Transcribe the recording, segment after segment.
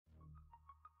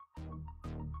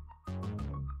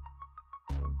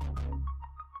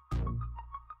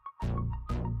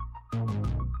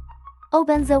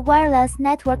Open the wireless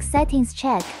network settings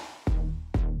check.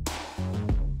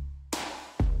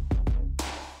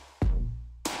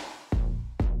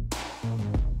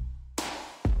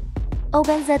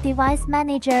 Open the device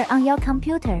manager on your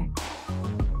computer.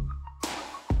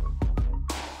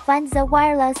 Find the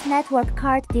wireless network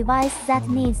card device that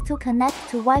needs to connect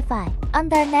to Wi-Fi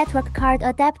under network card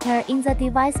adapter in the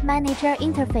device manager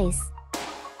interface.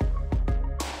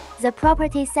 The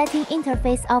property setting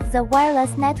interface of the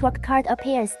wireless network card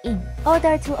appears. In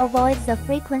order to avoid the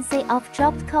frequency of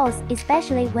dropped calls,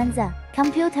 especially when the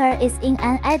computer is in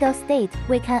an idle state,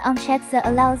 we can uncheck the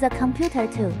Allow the computer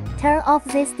to turn off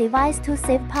this device to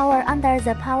save power under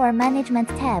the Power Management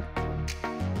tab.